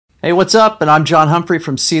Hey, what's up? And I'm John Humphrey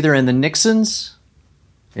from Seether and the Nixons,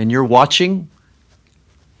 and you're watching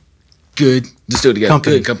Good. Just do it again.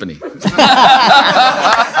 Company. Good company.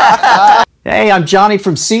 Hey, I'm Johnny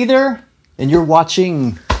from Seether, and you're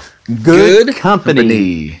watching Good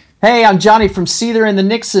Company. Hey, I'm Johnny from Seether and the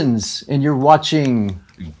Nixons, and you're watching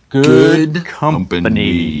Good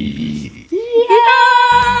Company.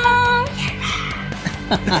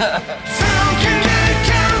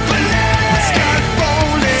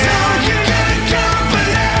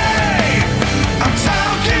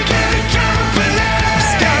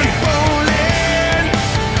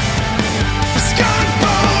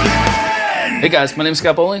 Hey guys, my name's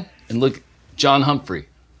Scott Bowling, and look, John Humphrey,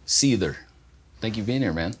 Seether. Thank you for being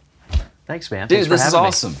here, man. Thanks, man. Dude, Thanks for this is having me.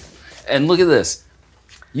 awesome. And look at this.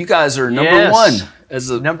 You guys are number one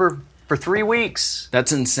as a Number for 3 weeks.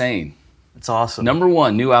 That's insane. It's awesome. Number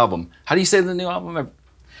one, new album. How do you say the new album?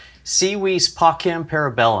 Si vis pacem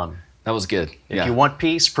parabellum. That was good. If you want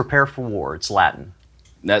peace, prepare for war. It's Latin.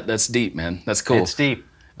 That's deep, man. That's cool. It's deep.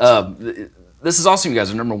 This is awesome. You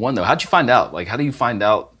guys are number one, though. How'd you find out? Like, how do you find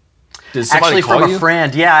out? Did somebody Actually, call from you? a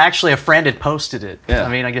friend. Yeah, actually, a friend had posted it. Yeah. I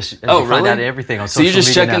mean, I guess you Oh, find really? out everything on So social you're just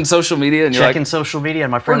media checking now. social media and you're Checking like, social media,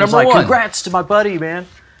 and my friend was number like, one. "Congrats to my buddy, man!"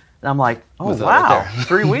 And I'm like, "Oh Was it wow, right there?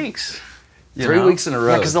 3 weeks, You 3 know? weeks in a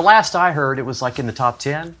row. Yeah, because the last I heard, it was like in the top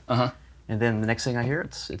 10, Uh-huh. and then the next thing I hear,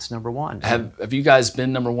 it's number one. Have you guys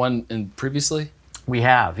been number one previously? We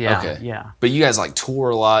have, yeah, Okay. yeah. But you guys like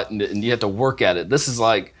tour a lot and you have to work at it. This is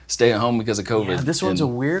like stay at home because of COVID. Yeah, this one's a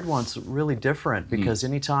and- weird one. It's really different because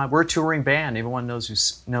anytime we're a touring band, everyone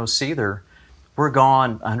knows knows Seether. We're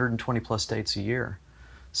gone 120 plus dates a year,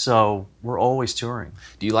 so we're always touring.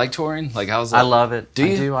 Do you like touring? Like how's that? I love it. Do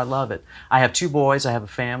you? I love it. I have 2 boys. I have a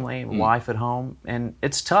family, a wife at home, and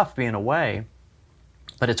it's tough being away,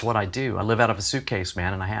 but it's what I do. I live out of a suitcase,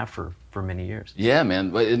 man, and I have for many years. Yeah,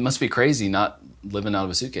 man. But it must be crazy not living out of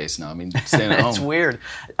a suitcase now. I mean, staying at home. It's weird.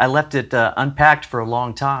 I left it unpacked for a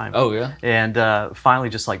long time. Oh, yeah? And finally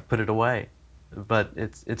just like put it away. But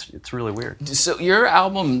it's really weird. So your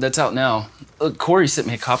album that's out now, Corey sent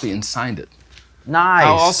me a copy and signed it. Nice.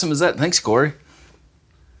 How awesome is that? Thanks, Corey. Good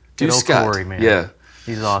Dude, old Scott. Corey, man. Yeah.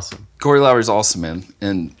 He's awesome. Corey Lowry's awesome, man.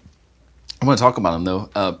 And I want to talk about him,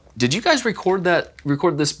 though. Did you guys record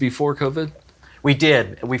this before COVID? We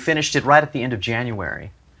did. We finished it right at the end of January.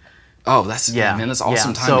 Oh, that's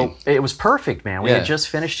awesome timing. So it was perfect, man. We Yeah. had just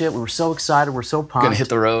finished it. We were so excited. We're so pumped. Gonna hit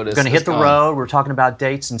the road. Going to hit the road. We were talking about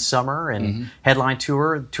dates in summer and headline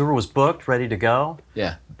tour. The tour was booked, ready to go.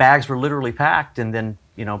 Yeah. Bags were literally packed, and then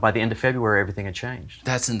by the end of February, everything had changed.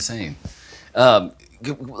 That's insane.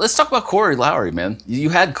 Let's talk about Corey Lowry, man. You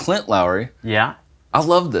had Clint Lowry. Yeah. I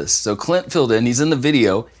love this. So Clint filled in. He's in the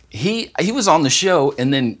video. He was on the show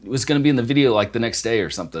and then was going to be in the video like the next day or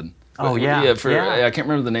something. Oh, yeah. I can't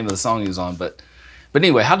remember the name of the song he was on, but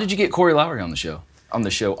anyway, how did you get Corey Lowry on the show?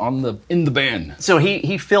 In the band. So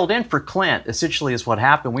he filled in for Clint, essentially is what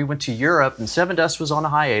happened. We went to Europe, and Seven Dust was on a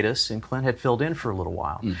hiatus, and Clint had filled in for a little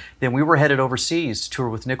while. Then we were headed overseas to tour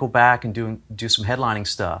with Nickelback and do some headlining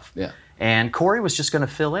stuff. Yeah. And Corey was just going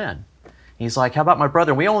to fill in. He's like, how about my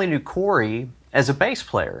brother? And we only knew Corey as a bass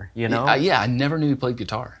player, I never knew he played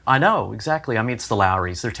guitar. I know, exactly. I mean, it's the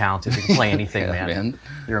Lowrys. They're talented. They can play anything, Yeah, man.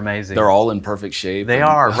 They're amazing. They're all in perfect shape. They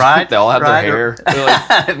are, right? They all have Right. their hair. They're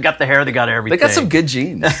like, They've got the hair, they got everything. they got some good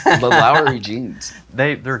genes. The Lowry genes.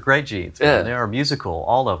 They're great genes. Yeah. Man. They are musical,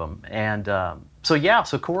 all of them. And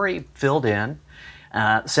so Corey filled in.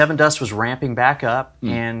 Seven Dust was ramping back up,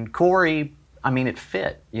 and Corey, I mean, it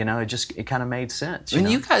fit. It kind of made sense. And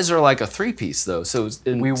you guys are like a 3-piece though. So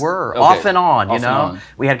We were okay. off and on. Off and on.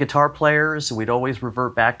 We had guitar players. We'd always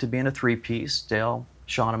revert back to being a 3-piece. Dale,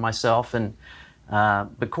 Sean, and myself. And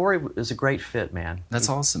but Corey is a great fit, man. That's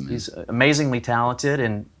awesome, man. He's amazingly talented,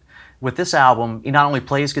 and with this album, he not only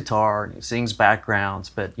plays guitar and he sings backgrounds,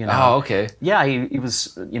 but Oh, okay. yeah, he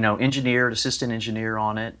was assistant engineer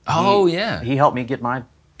on it. Oh, yeah. He helped me get my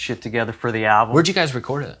shit together for the album. Where'd you guys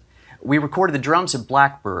record it? We recorded the drums at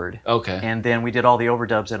Blackbird. Okay. And then we did all the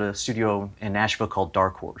overdubs at a studio in Nashville called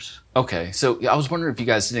Dark Horse. Okay, so I was wondering if you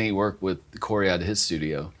guys did any work with Corey out of his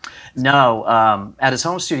studio. No, at his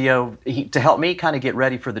home studio, to help me kind of get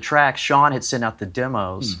ready for the tracks, Sean had sent out the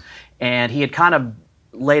demos, and he had kind of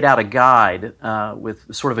laid out a guide with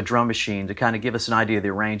sort of a drum machine to kind of give us an idea of the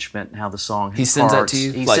arrangement and how the song He sends that parts. to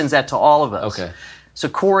you? He Like- sends that to all of us. Okay. So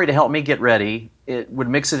Corey, to help me get ready, it would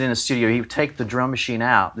mix it in a studio. He would take the drum machine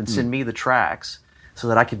out and send me the tracks so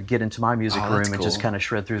that I could get into my music room that's and just cool. kind of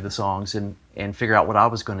shred through the songs and figure out what I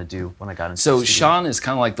was going to do when I got into the So studio. Sean is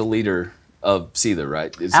kind of like the leader of Seether,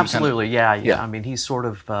 right? Is he Absolutely, yeah. Yeah. I mean, he's sort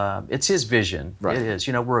of, it's his vision. Right. It is.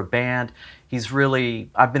 You know, we're a band.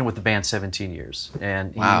 I've been with the band 17 years,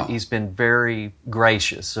 and Wow. he's been very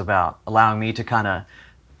gracious about allowing me to kind of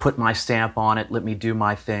put my stamp on it, let me do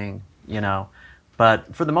my thing, you know.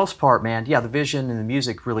 But for the most part, man, yeah, the vision and the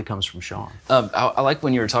music really comes from Sean. I like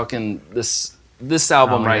when you were talking this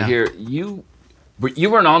album Oh, right yeah. here. You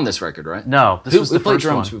weren't on this record, right? No, this was Who the played first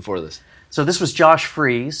drums one. before this? So this was Josh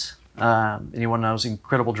Freese, anyone knows,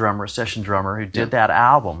 incredible drummer, session drummer, who did that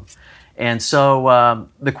album. And so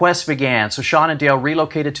the quest began. So Sean and Dale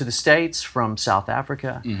relocated to the States from South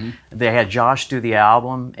Africa. Mm-hmm. They had Josh do the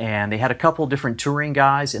album, and they had a couple of different touring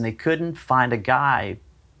guys, and they couldn't find a guy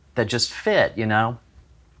that just fit, you know.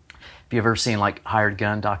 If you've ever seen like Hired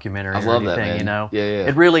Gun documentary I or love anything, that, man. you know, Yeah.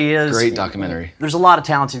 it really is Great documentary. There's a lot of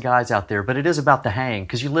talented guys out there, but it is about the hang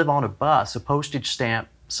because you live on a bus, a postage stamp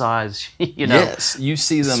size, you know, Yes, you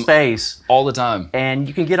see them space, all the time. and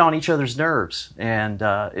you can get on each other's nerves, and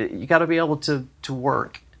you got to be able to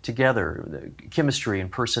work together, the chemistry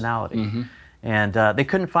and personality. Mm-hmm. And they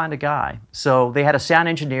couldn't find a guy, so they had a sound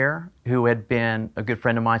engineer who had been a good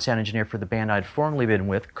friend of mine, sound engineer for the band I'd formerly been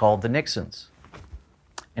with, called the Nixons.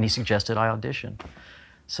 And he suggested I audition.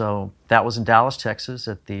 So that was in Dallas, Texas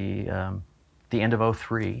at the end of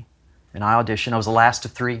 '03. And I auditioned. I was the last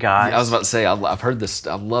of three guys. I was about to say, I've heard this.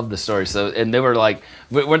 I love this story. So, and they were like,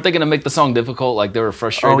 weren't they going to make the song difficult? Like they were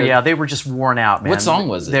frustrated? Oh, yeah. They were just worn out, man. What song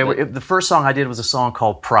was it? The first song I did was a song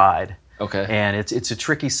called Pride. Okay. And it's a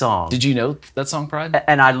tricky song. Did you know that song, Pride?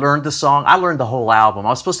 And I learned the song. I learned the whole album. I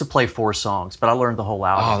was supposed to play 4 songs, but I learned the whole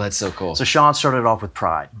album. Oh, that's so cool. So Sean started off with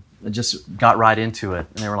Pride. I just got right into it.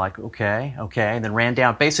 And they were like, okay. And then ran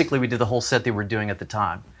down. Basically, we did the whole set they were doing at the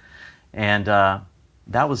time. And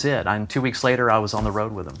that was it. And 2 weeks later, I was on the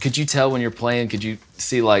road with them. Could you tell when you're playing? Could you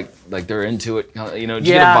see like they're into it? You know, did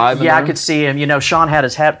you get a vibe in Yeah, the room? I could see him. You know, Sean had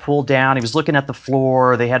his hat pulled down. He was looking at the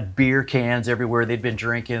floor. They had beer cans everywhere. They'd been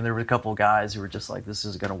drinking. There were a couple of guys who were just like, this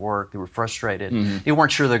isn't going to work. They were frustrated. Mm-hmm. They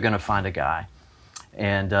weren't sure they're going to find a guy.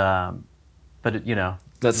 And, but, you know,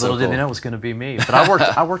 That's so little did cool. they know it was going to be me. But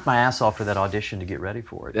I worked my ass off for that audition to get ready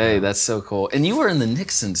for it. Hey, that's so cool. And you were in the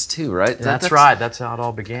Nixons too, right? That's right. That's how it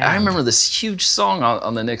all began. I remember this huge song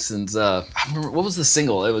on the Nixons. I remember, what was the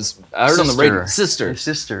single? I heard on the radio. Sister.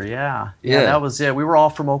 Sister, yeah. Yeah. That was it. We were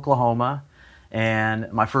all from Oklahoma,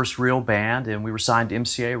 and my first real band, and we were signed to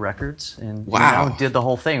MCA Records, and Wow. you know, did the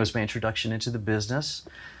whole thing. It was my introduction into the business,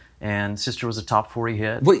 and Sister was a top 40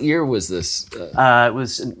 hit. What year was this? It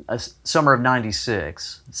was in, summer of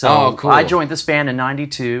 '96. So Oh, cool. I joined this band in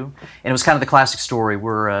 '92, and it was kind of the classic story.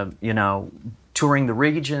 We're you know, touring the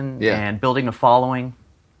region Yeah. and building a following.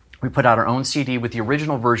 We put out our own CD with the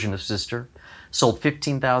original version of Sister, sold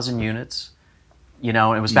 15,000 units. You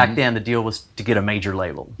know, and it was back then the deal was to get a major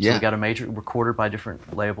label. So Yeah. we got a major, recorded by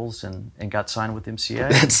different labels and got signed with MCA.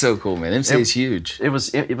 That's so cool, man. MCA is huge. It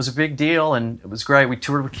was a big deal, and it was great. We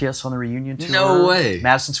toured with Kiss on the reunion tour. No way.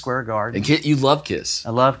 Madison Square Garden. And you love Kiss.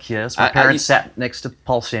 I love Kiss. My parents sat next to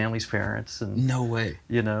Paul Stanley's parents, and No way.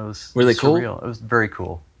 you know, it was Were they cool? surreal. It was very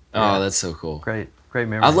cool. Oh, that's so cool. Great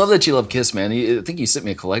memory. I love that you love Kiss, man. I think you sent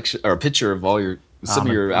me a collection or a picture of all your some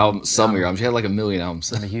of your albums. You had like 1 million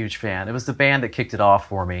albums. I'm a huge fan. It was the band that kicked it off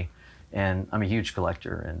for me, and I'm a huge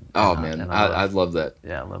collector. And Oh and man, I I love that.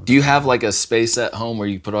 yeah, I love. Do you have like a space at home where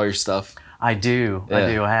you put all your stuff? I do. Yeah.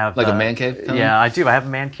 I do. I have Like a man cave kinda? Yeah, I do. I have a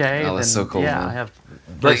man cave. Oh, that's and, so cool, Yeah, man. I have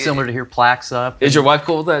very Like, similar to here plaques up. Is your wife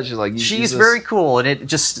cool with that? She's like, She's very cool, and it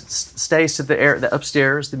just stays to the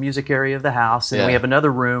upstairs, the music area of the house. And Yeah. we have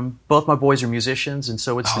another room. Both my boys are musicians, and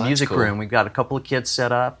so it's Oh, the that's music cool. room. We've got a couple of kids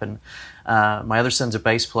set up, and my other son's a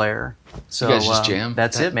bass player. So guys just jam?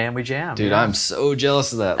 That's it, man. We jam. Dude, yeah. I'm so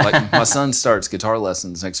jealous of that. Like my son starts guitar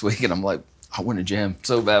lessons next week, and I'm like, I want to jam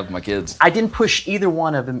so bad with my kids. I didn't push either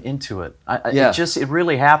one of them into it. Yeah. It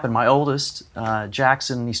really happened. My oldest,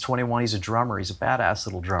 Jackson, he's 21. He's a drummer. He's a badass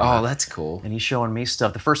little drummer. Oh, that's cool. And he's showing me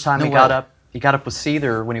stuff. The first time No he way. got up with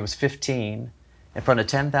Seether when he was 15 in front of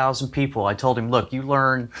 10,000 people. I told him, look, you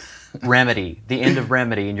learn Remedy, the end of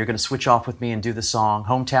Remedy, and you're going to switch off with me and do the song,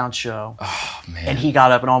 Hometown Show. Oh man. And he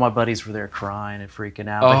got up, and all my buddies were there crying and freaking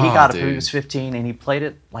out. But he Oh, got up dude. when he was 15, and he played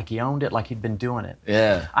it like he owned it, like he'd been doing it.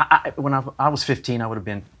 Yeah. When I was 15, I would have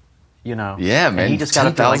been, you know. Yeah, man. And he just got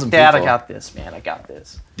up there like, 10,000 Dad, I people. got this, man. I got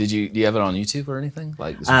this. Do you have it on YouTube or anything?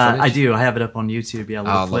 Like is there footage? I do. I have it up on YouTube. Yeah, a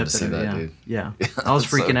little Oh, I'd love clip to see of it. that, yeah. dude. Yeah. I was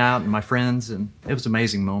So- freaking out, and my friends, and it was an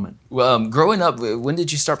amazing moment. Well, growing up, when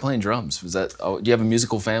did you start playing drums? Was that? Oh, do you have a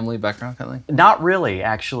musical family background kind of thing? Not really,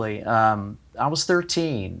 actually. I was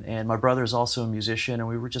 13, and my brother is also a musician, and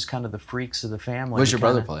we were just kind of the freaks of the family. What does your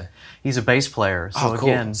brother play? He's a bass player. So Oh, cool.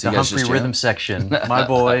 again, So the you guys Humphrey just rhythm jam? section. My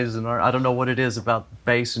boys, and I don't know what it is about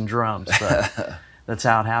bass and drums, but that's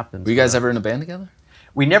how it happens. Were you guys ever in a band together?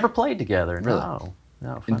 We never played together. Really? No.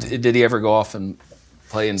 And Funny. did he ever go off and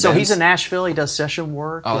play in So bands? he's in Nashville. He does session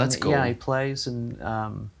work. Oh, and, that's cool. Yeah, he plays, and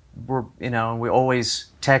we're we always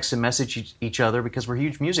text and message each other because we're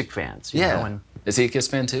huge music fans. You know, and Is he a Kiss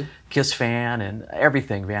fan too? Kiss fan and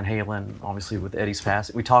everything. Van Halen, obviously with Eddie's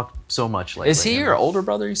passing. We talk so much lately. Is he your older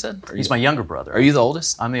brother, you said? He's my younger brother. Are you the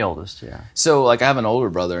oldest? I'm the oldest, yeah. So, like, I have an older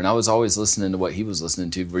brother, and I was always listening to what he was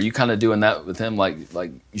listening to. Were you kind of doing that with him? Like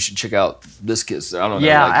you should check out this Kiss. I don't know.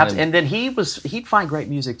 Yeah, like him. and then he'd find great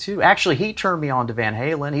music too. Actually, he turned me on to Van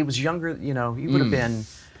Halen. He was younger, he would have been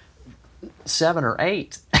 7 or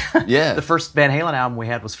 8. Yeah. The first Van Halen album we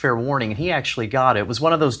had was Fair Warning, and he actually got it. It was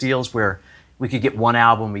one of those deals where we could get one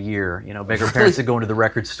album a year. Bigger parents would go into the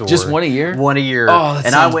record store. Just one a year? One a year. Oh, that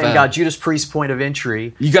and I sounds went and bad. got Judas Priest Point of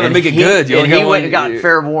Entry. You gotta and make it good. You And only he got went and one- got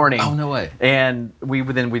Fair Warning. Oh, no way. And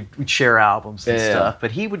we'd share albums and Yeah. stuff.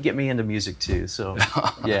 But he would get me into music too. So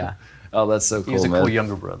yeah, Oh, that's so cool, he was a man. cool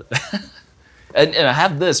younger brother. And I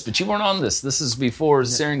have this, but you weren't on this. This is before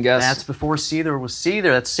Sarin Gas. That's before Seether was Seether.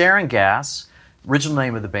 That's Sarin Gas. Original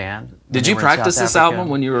name of the band. Did They you were in practice South this Africa. album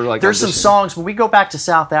when you were like? There's some auditioning? songs when we go back to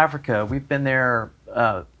South Africa. We've been there.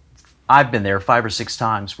 I've been there 5 or 6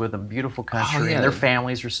 times with them. Beautiful country, yeah. and their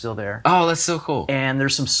families are still there. Oh, that's so cool. And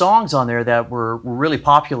there's some songs on there that were really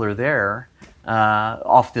popular there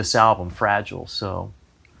off this album, Fragile. So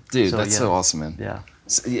Dude, so, that's yeah. so awesome, man. yeah,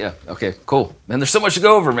 Yeah. Okay. Cool. Man, there's so much to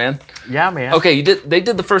go over, man. yeah, man. Okay, they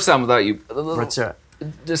did the first album without you. A little What's that?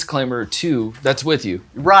 disclaimer 2. That's with you.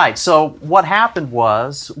 Right. So what happened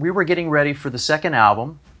was we were getting ready for the second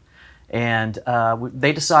album, and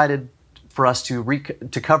they decided for us to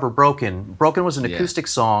cover Broken. Broken was an acoustic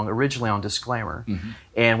song originally on Disclaimer,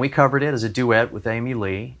 and we covered it as a duet with Amy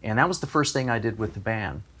Lee, and that was the first thing I did with the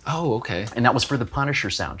band, Oh, okay. and that was for the Punisher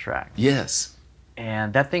soundtrack. Yes.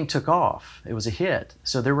 And that thing took off. It was a hit.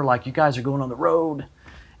 So they were like, you guys are going on the road.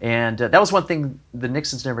 And that was one thing the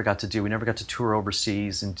Nixons never got to do. We never got to tour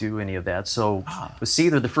overseas and do any of that. So with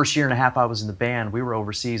Seether, the first year and a half I was in the band, we were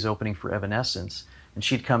overseas opening for Evanescence. And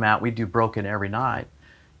she'd come out. We'd do Broken every night.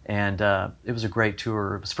 And it was a great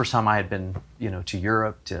tour. It was the first time I had been, to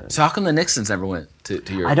Europe. So how come the Nixons never went to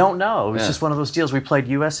Europe? I don't know. It was Yeah. just one of those deals. We played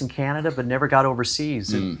U.S. and Canada, but never got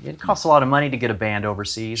overseas. It costs a lot of money to get a band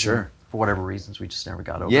overseas. Sure. And for whatever reasons, we just never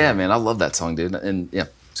got over Yeah, it. man, I love that song, dude. And yeah,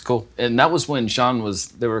 it's cool. And that was when Sean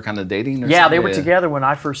they were kind of dating or Yeah, something? they were together when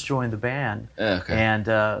I first joined the band. Okay. And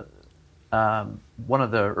one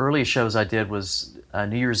of the earliest shows I did was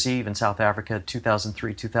New Year's Eve in South Africa,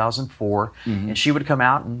 2003, 2004. And she would come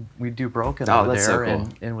out and we'd do Broken Oh, over that's there, so cool.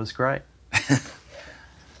 and it was great.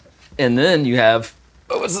 And then you have,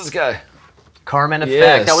 what's this guy? Carmen Effect.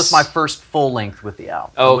 Yes. That was my first full length with the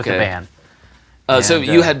album, with the Okay. band. So And,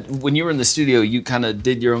 you had, when you were in the studio, you kind of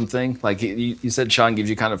did your own thing? Like you said Sean gives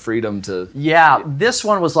you kind of freedom to... Yeah, this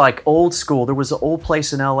one was like old school. There was an old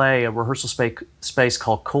place in LA, a rehearsal space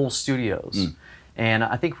called Cole Studios. And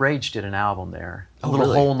I think Rage did an album there. A little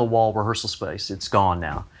really? hole-in-the-wall rehearsal space. It's gone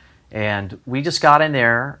now. And we just got in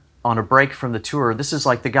there on a break from the tour. This is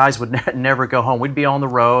like the guys would never go home. We'd be on the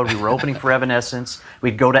road. We were opening for Evanescence.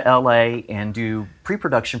 We'd go to LA and do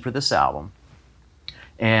pre-production for this album.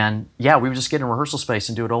 And yeah, we would just get in rehearsal space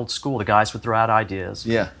and do it old school. The guys would throw out ideas.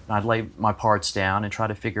 Yeah. And I'd lay my parts down and try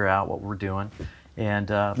to figure out what we're doing. And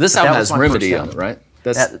This but album that has was my Remedy first on it, album. right?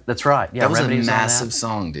 That's right. Yeah, that was a Remedy's on that. massive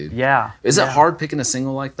song, dude. Yeah. Is it yeah. hard picking a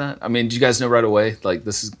single like that? I mean, did you guys know right away, like,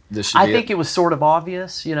 this should I be think it was sort of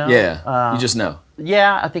obvious, you know? Yeah, you just know.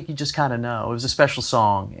 Yeah, I think you just kind of know. It was a special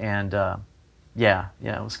song, and yeah,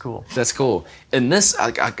 it was cool. That's cool. And this,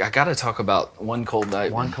 I got to talk about One Cold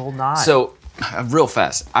Night. One man. Cold Night. So, real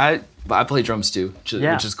fast, I play drums too,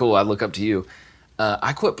 Yeah. which is cool. I look up to you.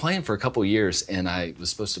 I quit playing for a couple years, and I was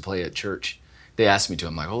supposed to play at church. They asked me to.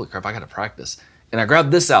 I'm like, holy crap, I got to practice. And I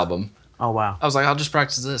grabbed this album. Oh, wow. I was like, I'll just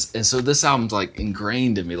practice this. And so this album's like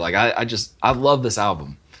ingrained in me. Like I love this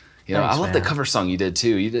album. You know, Thanks, I love man. the cover song you did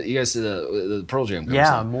too. You guys did the Pearl Jam cover Yeah,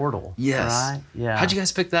 song. Immortal. Yes. Right? Yeah. How'd you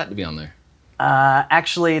guys pick that to be on there?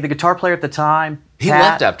 Actually, the guitar player at the time, He Pat,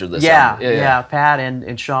 left after this Yeah, album. Yeah. Pat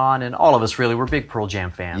and Sean and all of us really. We're big Pearl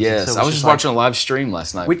Jam fans. And Yes, so it I was just like, watching a live stream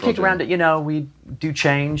last night. we'd Pearl kick Jam. around it, we do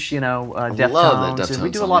Change, love that Deftones, and we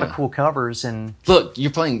Deftones do a song, lot of yeah. cool covers, and Look,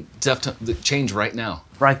 you're playing the Change right now.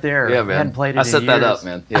 right there, Yeah, we man. hadn't played it I in set that years. up,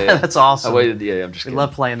 man. Yeah, That's awesome. I waited. Yeah, I'm just We kidding.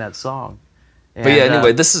 love playing that song. And, But yeah,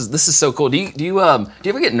 anyway, this is so cool. Do you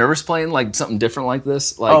ever get nervous playing like something different like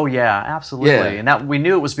this? Like, oh yeah, absolutely. Yeah. And that we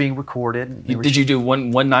knew it was being recorded. Did you do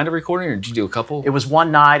one night of recording, or did you do a couple? It was one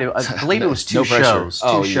night. I believe it was two No pressure. shows. Two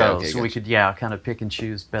Oh, yeah, shows. okay, So we gotcha. could kind of pick and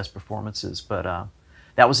choose best performances. But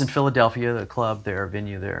that was in Philadelphia, the club there,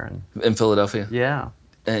 venue there, and In Philadelphia. yeah,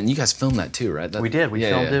 And you guys filmed that too, right? we did. We Yeah,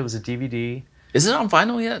 filmed yeah. it. It was a DVD. Is it on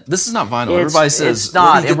vinyl yet? This is not vinyl. Everybody says it's not.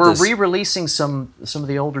 "Where do you And get we're this?" re-releasing some of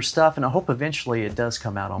the older stuff, and I hope eventually it does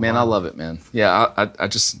come out on. Man, I vinyl. love it, man. Yeah, I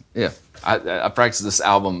just I practice this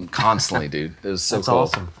album constantly, dude. It was so That's cool.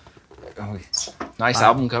 awesome. Oh, nice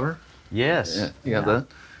album cover. Yes. Yeah, you got that.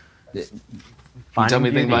 You Finding tell me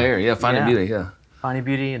anything Beauty. about here. Yeah, Finding Beauty. Yeah. Finding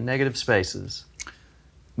Beauty in Negative Spaces.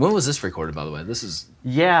 When was this recorded, by the way? This is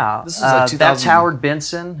Yeah, This is like 2000 that's Howard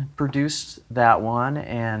Benson produced that one,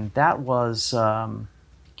 and that was,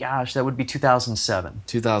 that would be 2007.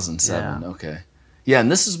 2007. Yeah. Okay. Yeah,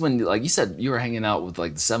 and this is when, like you said, you were hanging out with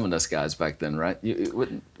like the Seven Dust guys back then, right?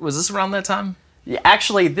 Was this around that time? Yeah,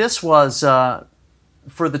 actually, this was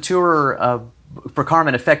for the tour for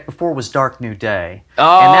Carmen Effect. Before was Dark New Day,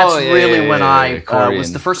 Oh, and that's yeah, really yeah, when yeah, I yeah. Corey was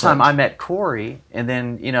and the first time Clint. I met Corey, and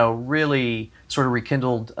then really sort of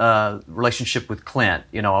rekindled relationship with Clint.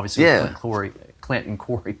 Obviously, Yeah. with Clint and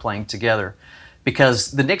Corey playing together,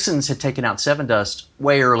 because the Nixons had taken out Seven Dust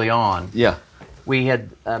way early on. Yeah. We had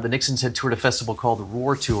the Nixons had toured a festival called the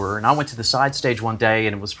Roar Tour, and I went to the side stage one day,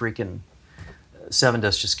 and it was freaking Seven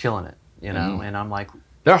Dust just killing it, And I'm like,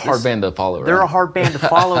 They're a hard band to follow, right? they're a hard band to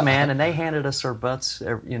follow, man, and they handed us our butts,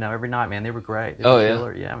 every night, man. They were great. They were yeah?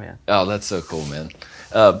 killer. Yeah, man. Oh, that's so cool, man.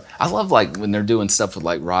 I love like when they're doing stuff with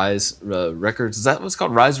like Rise Records. Is that what's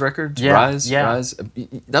called Rise Records? Yeah, Rise, yeah. Rise.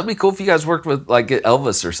 That'd be cool if you guys worked with like get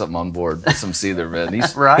Elvis or something on board with some Seether, man.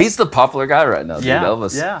 He's Right. He's the popular guy right now, dude. Yeah,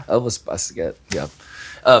 Elvis. yeah. Elvis Busquet.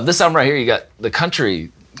 Yeah. This album right here, you got the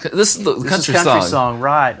country. This is the This country, is country song. song,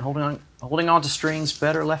 right? Holding on to strings,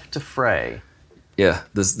 better left to fray. Yeah.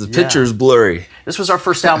 The picture's blurry. This was our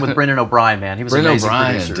first album with Brendan O'Brien, man. He was an Brendan amazing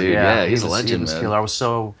O'Brien, producer. dude. Yeah, he's he a was- legend, he was man. killer. I was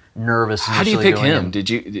so nervous. How do you initially pick doing him? it.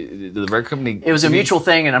 Did the record company? It was a mutual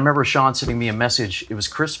thing, and I remember Sean sending me a message. It was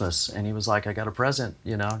Christmas, and he was like, "I got a present."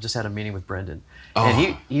 Just had a meeting with Brendan,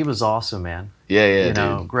 and he was awesome, man. Yeah,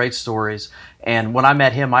 dude. Great stories. And when I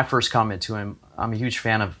met him, my first comment to him, I'm a huge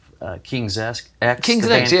fan of King's X, King's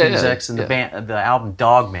the X, band yeah, King's yeah, X, and yeah. the album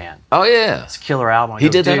Dog Man. Oh yeah. It's a killer album. I He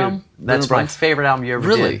go, did that "Dude, album? That's Brendan my O'Brien? favorite album you ever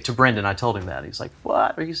Really? did." To Brendan, I told him that. He's like,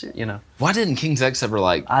 "What? Are you serious?" Why didn't King's X ever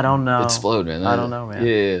like? I don't know. Explode, man. I don't know,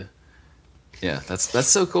 man. Yeah. That's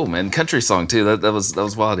so cool, man. Country song too. That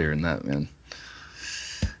was wild hearing that, man.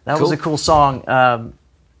 That was Cool. a cool song.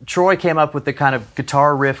 Troy came up with the kind of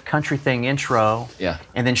guitar riff country thing intro. Yeah.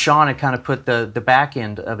 And then Sean had kind of put the back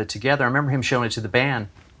end of it together. I remember him showing it to the band.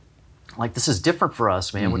 Like, this is different for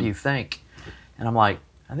us, man. What Mm-hmm. do you think? And I'm like,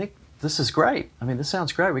 I think this is great. I mean, this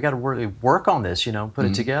sounds great. We got to really work on this, put Mm-hmm.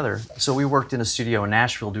 it together. So we worked in a studio in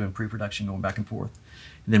Nashville doing pre-production, going back and forth.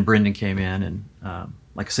 And then Brendan came in, and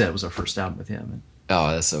like I said, it was our first album with him.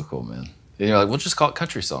 Oh, that's so cool, man. And you're like, we'll just call it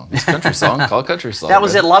country song. It's a country song. Call it country song. That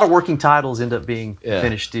was man. it. A lot of working titles end up being Yeah.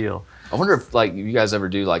 finished deal. I wonder if like you guys ever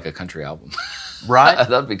do like a country album. Right?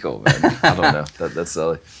 That'd be cool, man. I don't know. That's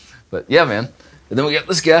silly. But yeah, man. And then we got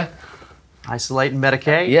this guy. Isolate and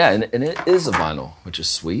Medicaid. Yeah, and it is a vinyl, which is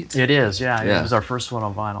sweet. It is, yeah. Yeah. It was our first one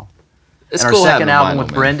on vinyl. It's And cool our second having album vinyl,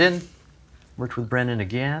 with man. Brendan. Worked with Brendan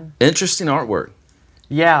again. Interesting artwork.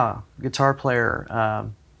 Yeah, guitar player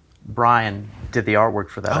Brian did the artwork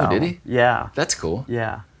for that Oh, album. did he? Yeah, That's cool.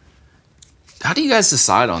 yeah. How do you guys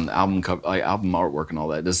decide on the album cover, like album artwork and all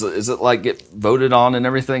that? Is it like get voted on and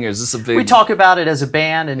everything, or is this a big? We talk about it as a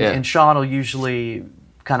band, and, Yeah. and Sean will usually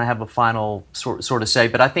kind of have a final sort of say.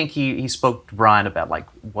 But I think he spoke to Brian about like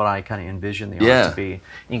what I kind of envision the art Yeah. to be. You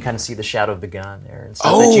can kind of see the shadow of the gun there and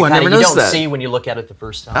stuff Oh, that you I kinda- never you noticed don't that. see when you look at it the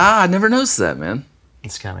first time. I never noticed that, man.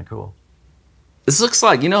 It's kind of cool. This looks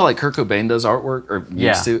like like Kurt Cobain does artwork or used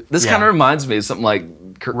Yeah. to. This Yeah. kind of reminds me of something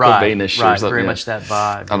like Kurt Right, Cobainish or right. something. Very yeah. much that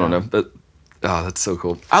vibe. I don't know, but that's so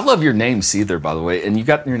cool. I love your name, Seether, by the way, and you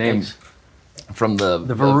got your name Thanks. from the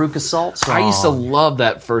Veruca Salt song. I used to love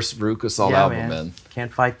that first Veruca Salt Yeah, album, man.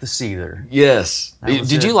 Can't fight the Seether. Yes. That was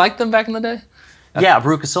Did it. you like them back in the day? Yeah,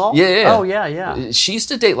 Veruca Salt? Yeah. Oh, yeah. She used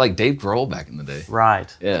to date like Dave Grohl back in the day.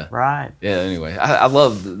 Right. Yeah. Right. Yeah. Anyway, I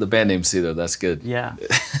love the band name Seether. That's good. Yeah.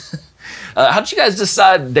 How did you guys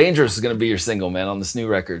decide "Dangerous" is going to be your single, man, on this new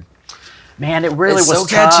record? Man, it really It's was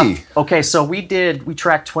so tough. catchy. Okay, so we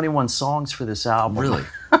tracked 21 songs for this album. Really?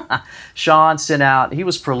 Sean sent out, he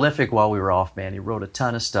was prolific while we were off, man. He wrote a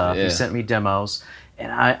ton of stuff. Yeah. He sent me demos,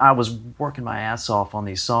 and I was working my ass off on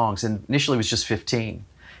these songs. And initially it was just 15.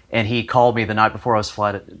 And he called me the night before I was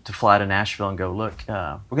to fly to Nashville and go, look,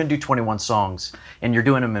 we're going to do 21 songs, and you're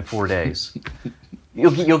doing them in 4 days.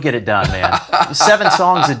 You'll get it done, man. 7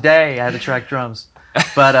 songs a day. I had to track drums,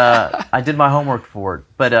 but I did my homework for it.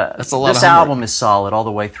 But That's a lot this of homework. album is solid all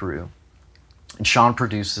the way through. And Sean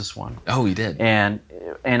produced this one. Oh, he did. And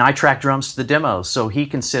I track drums to the demos, so he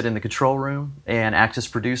can sit in the control room and act as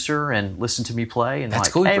producer and listen to me play. And That's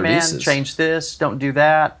like, cool, he hey man, produces. change this, don't do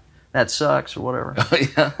that. That sucks or whatever. Oh,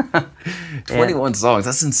 yeah. 21 songs.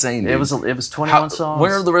 That's insane, dude. It was 21 songs.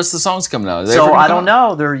 When are the rest of the songs coming out? Are they So ever gonna I come don't out?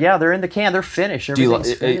 know. They're in the can. They're finished. Do you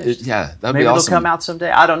Everything's finished. yeah, that'd Maybe be awesome. they'll come out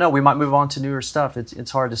someday. I don't know. We might move on to newer stuff.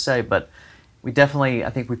 It's hard to say, but we definitely,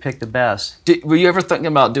 I think we picked the best. Were you ever thinking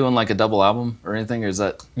about doing like a double album or anything, or is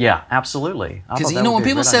that? Yeah, absolutely. I Because thought you that know would when be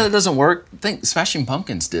a people great say idea. that doesn't work, I think Smashing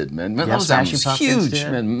Pumpkins did, man. Yeah, Those Smashing albums Pumpkins huge,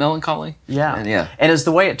 did. man. Melancholy. Yeah. And And as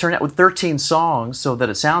the way it turned out with 13 songs, so that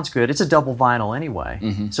it sounds good, it's a double vinyl anyway.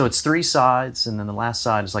 Mm-hmm. So it's 3 sides, and then the last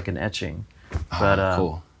side is like an etching. But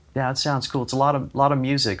cool. yeah, it sounds cool. It's a lot of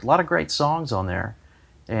music, a lot of great songs on there.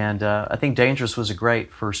 And I think Dangerous was a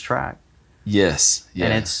great first track. Yes. Yeah.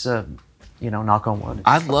 And it's, knock on wood.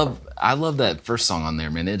 I love that first song on there,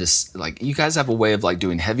 man. It is like you guys have a way of like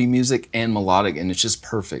doing heavy music and melodic, and it's just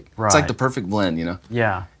perfect. It's like Right. the perfect blend, you know.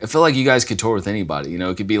 Yeah. I feel like you guys could tour with anybody. You know,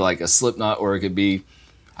 it could be like a Slipknot, or it could be,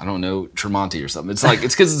 I don't know, Tremonti or something. It's like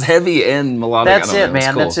it's because it's heavy and melodic. That's I don't it, know. It's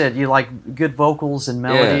man. cool. That's it. You like good vocals and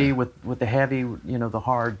melody Yeah. with the heavy, the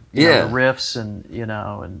hard, Yeah. the riffs, and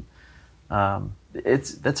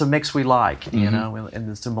that's a mix we like, Mm-hmm. and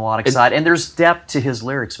it's the melodic side. And there's depth to his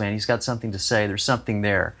lyrics, man. He's got something to say. There's something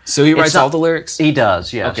there. So he It's writes not- all the lyrics. He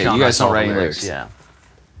does, yeah. Okay, Sean you guys writes don't all the write any lyrics. Yeah.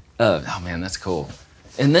 Oh man, that's cool.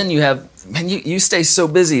 And then you have, man, you stay so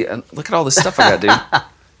busy. And look at all this stuff I got, dude.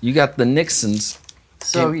 You got the Nixons.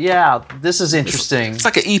 So yeah, this is interesting. It's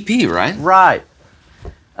like an EP, right? Right.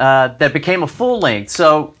 That became a full length.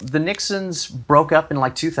 So the Nixons broke up in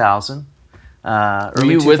like 2000. Were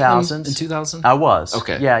Early you with them 2000s. in 2000? I was.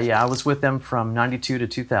 Okay. Yeah. I was with them from 92 to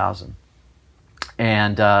 2000.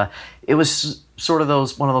 And it was sort of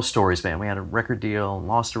one of those stories, man. We had a record deal and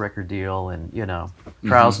lost a record deal, and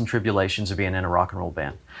trials and tribulations of being in a rock and roll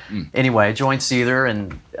band. Anyway, I joined Seether,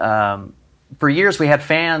 and for years we had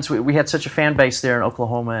fans. We had such a fan base there in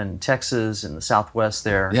Oklahoma and Texas and the Southwest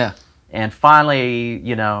there. Yeah. And finally,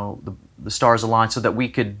 the stars aligned so that we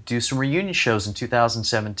could do some reunion shows in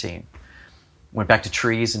 2017. Went back to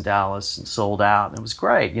Trees in Dallas and sold out, and it was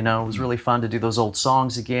great. It was really fun to do those old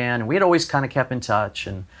songs again. And we had always kind of kept in touch,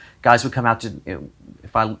 and guys would come out to,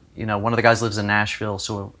 one of the guys lives in Nashville,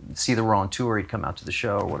 so see that we're on tour, he'd come out to the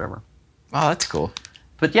show or whatever. Oh, that's cool.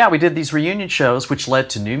 But yeah, we did these reunion shows, which led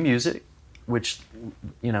to new music, which,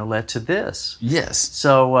 led to this. Yes.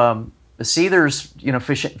 So Seether's,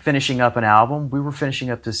 finishing up an album. We were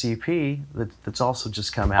finishing up this EP that's also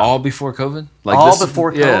just come out. All before COVID? All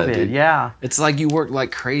before COVID, dude. yeah. It's like you worked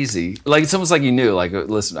like crazy. Like it's almost like you knew, like,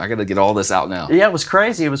 listen, I got to get all this out now. Yeah, it was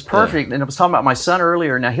crazy. It was perfect. And I was talking about my son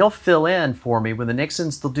earlier. Now, he'll fill in for me. When the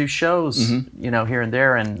Nixons, they'll do shows, here and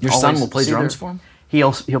there. And Your son always will play Seether- drums for him?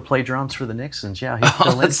 He'll play drums for the Nixons, yeah. He'll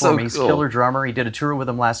fill in that's for so me. He's a cool. killer drummer. He did a tour with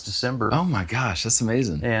them last December. Oh my gosh, that's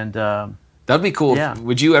amazing. And That'd be cool. Yeah.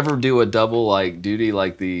 Would you ever do a double like duty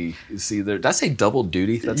like the Seether? Did I say double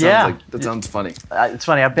duty? That sounds Yeah. that sounds funny. it's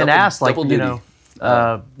funny. I've been Double- asked, like, double duty.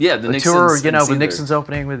 Yeah, the a Nixons tour, and with Seether. Nixons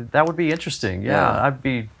opening with that would be interesting. Yeah, Yeah. I'd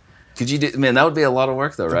be. Could you do? Man, that would be a lot of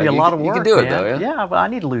work though, right? Be a lot of You work. could do it man. though, yeah. Yeah, but I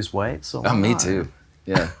need to lose weight. So Oh, why me not? too.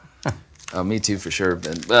 Yeah. Me too for sure.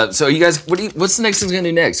 So you guys, what's the next thing's gonna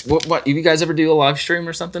do next? What? You guys ever do a live stream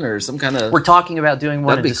or something, or some kind of? We're talking about doing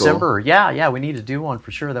one That'd in be cool. December. Yeah, we need to do one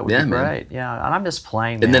for sure. That would Yeah, be man. great. Yeah, and I miss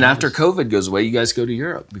playing. And man. then after Just- COVID goes away, you guys go to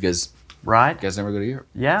Europe because right? you guys never go to Europe.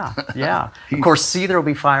 Yeah. Of course, Seether will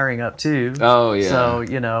be firing up too. Oh yeah. So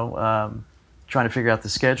trying to figure out the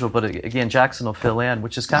schedule. But again, Jackson will fill in,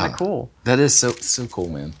 which is kind of cool. That is so cool,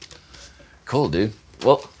 man. Cool, dude.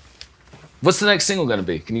 Well, what's the next single gonna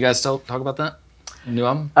be? Can you guys talk about that? New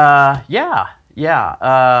album? Yeah.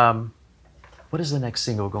 What is the next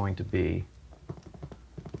single going to be?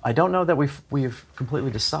 I don't know that we've completely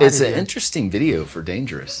decided. It's an yet. interesting video for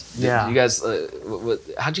Dangerous. Yeah. You guys,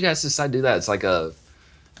 how'd you guys decide to do that? It's like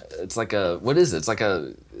a, what is it?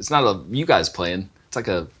 It's not a you guys playing. It's like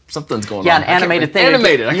something's going Yeah, on. an animated thing.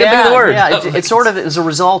 Animated. I can't think of the word. Yeah, it sort of is a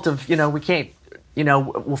result of, we can't,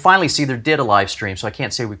 we'll finally see there did a live stream, so I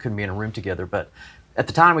can't say we couldn't be in a room together, but at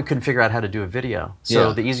the time we couldn't figure out how to do a video. So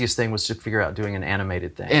Yeah. the easiest thing was to figure out doing an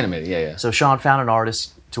animated thing. Animated, yeah. So Sean found an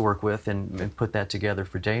artist to work with and put that together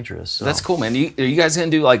for Dangerous. So. That's cool, man. Are you guys gonna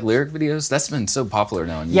do like lyric videos? That's been so popular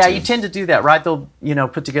now on YouTube. Yeah, you tend to do that, right? They'll,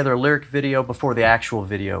 put together a lyric video before the actual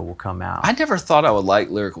video will come out. I never thought I would like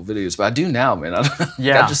lyrical videos, but I do now, man.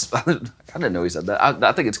 Yeah. I didn't know he said that.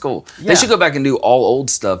 I think it's cool. Yeah. They should go back and do all old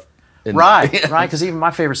stuff. Right. Because even my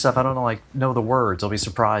favorite stuff, I don't know the words. I'll be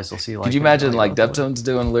surprised. I'll see like. Could you imagine like Deftones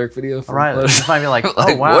doing a lyric video? For right. It might be like, oh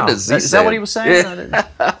Like, wow, what is he is that what he was saying?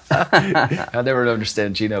 Yeah. I never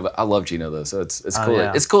understand Chino, but I love Chino though, so it's cool.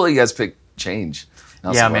 Yeah. It's cool that you guys pick Change.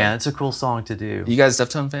 Yeah, man, it's a cool song to do. You guys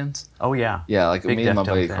Deftone fans? Oh yeah. Yeah, like Big me and my Deftone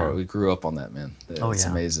buddy fan. Carl, we grew up on that, man. It's yeah.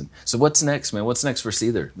 amazing. So what's next, man? What's next for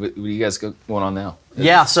Seether? What do you guys going on now?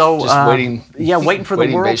 Yeah, so Just waiting. Yeah, waiting for the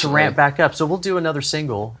waiting world to patiently. ramp back up. So we'll do another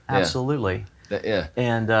single, absolutely. Yeah.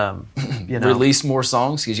 And Release more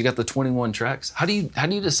songs because you got the 21 tracks. How do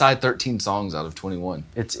you decide 13 songs out of 21?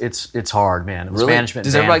 It's hard, man. It was Really? management.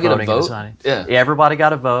 Does band everybody get a voting and vote? deciding. Yeah. Everybody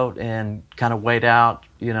got a vote and kind of weighed out,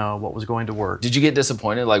 what was going to work. Did you get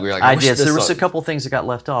disappointed? Like we were like, I wish did. So this there was song- a couple things that got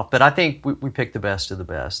left off, but I think we picked the best of the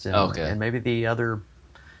best. And, Okay. and maybe the other,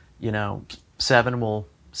 7 will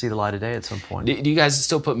see the light of day at some point. Do you guys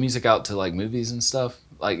still put music out to like movies and stuff,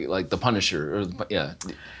 like The Punisher or yeah?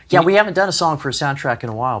 Yeah, we haven't done a song for a soundtrack in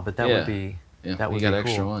a while, but that Yeah. would be Yeah, that we would got be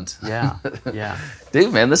extra cool. ones. Yeah, yeah,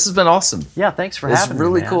 Dude, man, this has been awesome. yeah. Thanks for It's having me.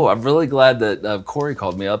 really man. cool. I'm really glad that Corey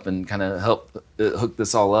called me up and kind of helped hook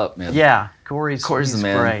this all up, man. Yeah, Corey's Corey's the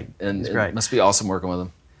man, great. and He's it great. must be awesome working with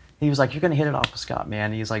him. He was like, "You're gonna hit it off with Scott,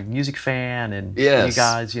 man." He's like music fan, and Yes. you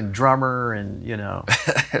guys, drummer, and you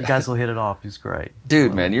guys will hit it off. He's great.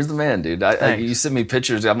 Dude, man, you're the man, dude. Thanks. You send me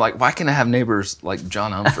pictures. I'm like, why can't I have neighbors like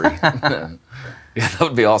John Humphrey? Yeah, that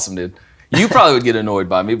would be awesome, dude. You probably would get annoyed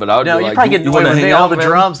by me, but I would No, be you like, probably get you annoyed wanna with hang me. out, All the man?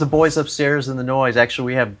 drums, the boys upstairs, and the noise. Actually,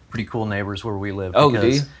 we have pretty cool neighbors where we live. Oh, do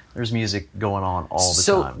because you? There's music going on all the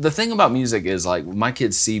So time. the thing about music is like my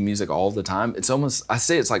kids see music all the time. It's almost I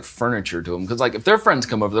say it's like furniture to them because like if their friends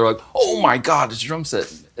come over, they're like, "Oh my god, it's a drum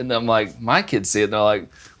set," and I'm like, my kids see it, and they're like,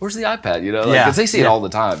 "Where's the iPad?" Yeah, because they see it yeah. all the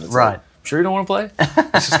time. It's Right. Like, sure, you don't want to play?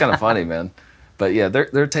 It's just kind of funny, man. But yeah,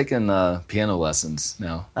 they're taking piano lessons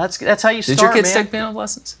now. That's how you start. Did your kids man. take piano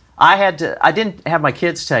lessons? I didn't have my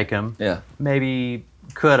kids take them. Yeah. Maybe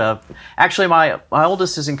could have. Actually, my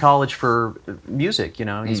oldest is in college for music. He's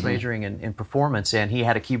Mm-hmm. majoring in performance, and he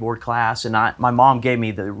had a keyboard class. And my mom gave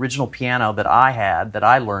me the original piano that I had that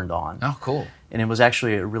I learned on. Oh, cool. And it was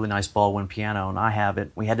actually a really nice Baldwin piano, and I have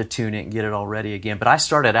it. We had to tune it and get it all ready again. But I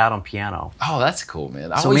started out on piano. Oh, that's cool,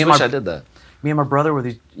 man. I So always me and wish my- I did that. Me and my brother were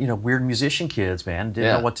these, weird musician kids, man. Didn't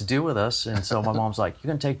Yeah. know what to do with us, and so my mom's like, "You're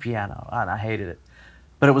gonna take piano," and I hated it.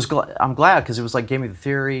 But it was. I'm glad because it was like gave me the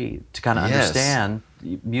theory to kind of Yes. understand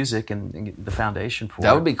music and get the foundation for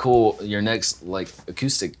That it. would be cool. Your next like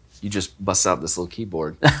acoustic, you just bust out this little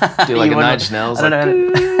keyboard, do like You a wanna- Nine Inch Nails. I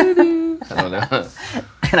don't Like, know. I don't know.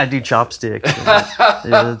 And I do chopsticks. Yeah,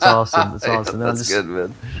 that's awesome. That's awesome. And I'm That's just- good,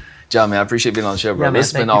 man. John, man, I appreciate being on the show, bro. Yeah, man, This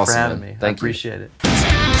has thank been you awesome, for having man. me. Thank I appreciate it.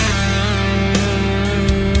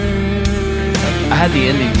 I had the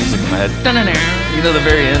ending music in my head. You know the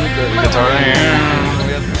very end, the guitar.